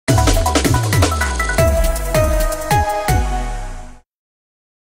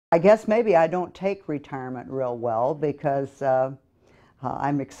I guess maybe I don't take retirement real well because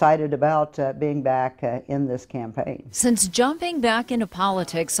I'm excited about being back in this campaign. Since jumping back into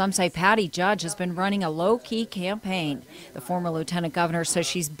politics, some say Patty Judge has been running a low-key campaign. The former lieutenant governor says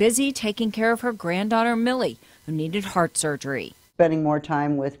she's busy taking care of her granddaughter Millie, who needed heart surgery. Spending more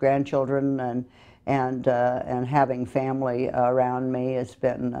time with grandchildren and having family around me has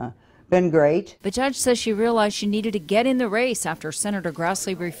been great. The judge says she realized she needed to get in the race after Senator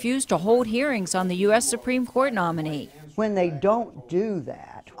Grassley refused to hold hearings on the U.S. Supreme Court nominee. When they don't do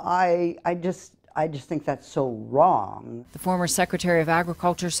that, I just think that's so wrong. The former Secretary of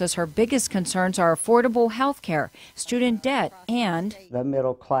Agriculture says her biggest concerns are affordable health care, student debt, and the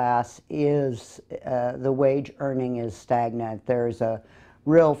middle class is, the wage earning is stagnant. There's a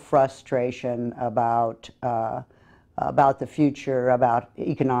real frustration about the future, about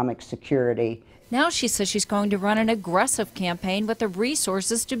economic security. Now she says she's going to run an aggressive campaign with the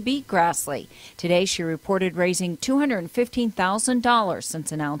resources to beat Grassley. Today she reported raising $215,000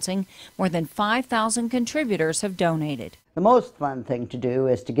 since announcing. More than 5,000 contributors have donated. The most fun thing to do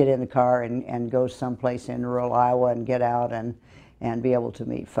is to get in the car and go someplace in rural Iowa and get out and be able to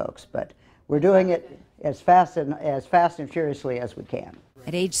meet folks. But we're doing it as fast and furiously as we can.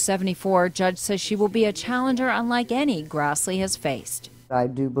 At age 74, Judge says she will be a challenger unlike any Grassley has faced. I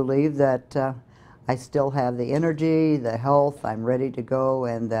do believe that I still have the energy, the health, I'm ready to go,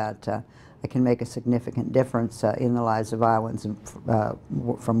 and that I can make a significant difference in the lives of Iowans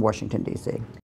from Washington, D.C.